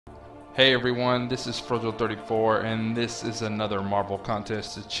Hey everyone, this is Frojo34 and this is another Marvel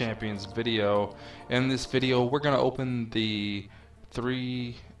Contest of Champions video. In this video we're going to open the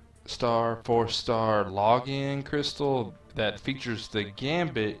 3-star, 4-star login crystal that features the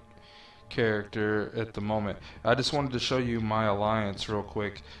Gambit character at the moment. I just wanted to show you my alliance real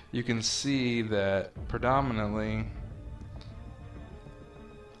quick. You can see that predominantly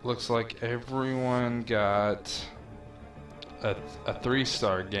looks like everyone got a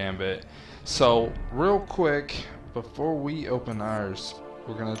 3-star Gambit. So real quick, before we open ours,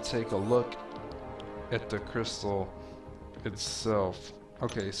 we're gonna take a look at the crystal itself.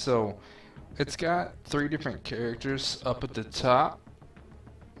 Okay, so it's got 3 different characters up at the top.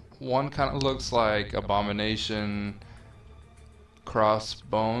 One kind of looks like Abomination,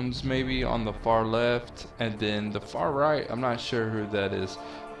 Crossbones maybe on the far left, and then the far right, I'm not sure who that is,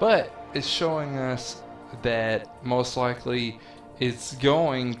 but it's showing us that most likely it's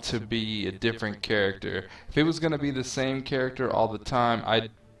going to be a different character. If it was going to be the same character all the time, I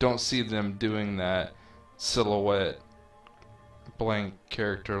don't see them doing that silhouette blank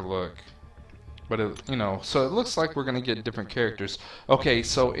character look. But so it looks like we're going to get different characters. Okay,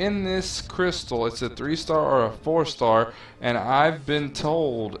 so in this crystal, it's a 3-star or a 4-star, and I've been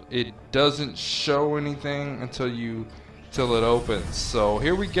told it doesn't show anything until it opens. So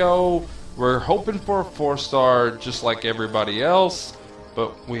here we go. We're hoping for a 4-star just like everybody else,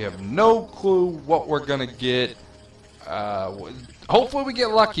 but we have no clue what we're gonna get. Hopefully we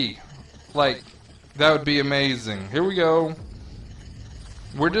get lucky. Like, that would be amazing. Here we go.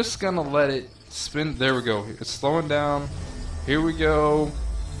 We're just gonna let it spin. There we go. It's slowing down. Here we go.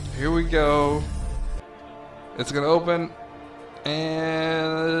 Here we go. It's gonna open.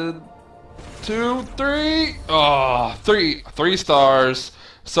 And 2, 3. Oh, 3 stars.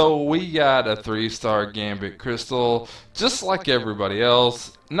 So we got a 3-star Gambit crystal, just like everybody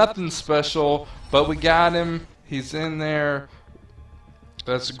else. Nothing special, but we got him. He's in there.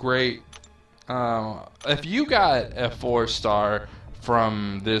 That's great. If you got a 4-star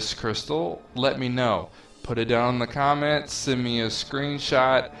from this crystal, let me know. Put it down in the comments. Send me a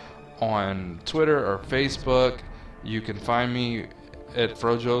screenshot on Twitter or Facebook. You can find me at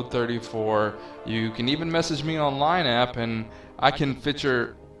Frojo34. You can even message me on Line app, and I can fit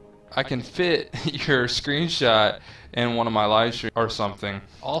your screenshot in one of my live streams or something.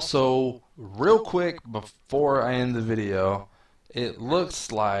 Also, real quick before I end the video, it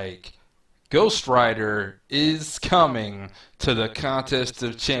looks like Ghost Rider is coming to the Contest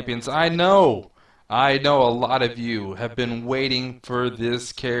of Champions. I know a lot of you have been waiting for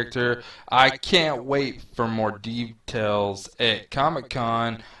this character. I can't wait for more details at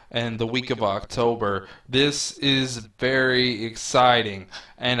Comic-Con and the week of October. This is very exciting,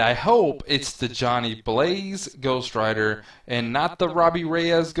 and I hope it's the Johnny Blaze Ghost Rider and not the Robbie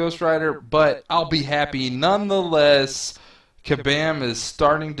Reyes Ghost Rider, but I'll be happy nonetheless. Kabam is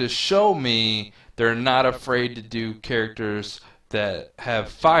starting to show me they're not afraid to do characters that have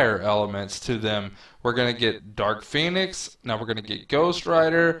fire elements to them. We're going to get Dark Phoenix, now we're going to get Ghost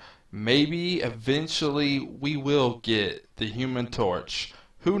Rider, maybe eventually we will get the Human Torch.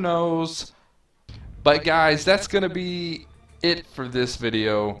 Who knows? But guys, that's going to be it for this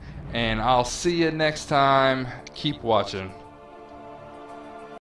video, and I'll see you next time. Keep watching.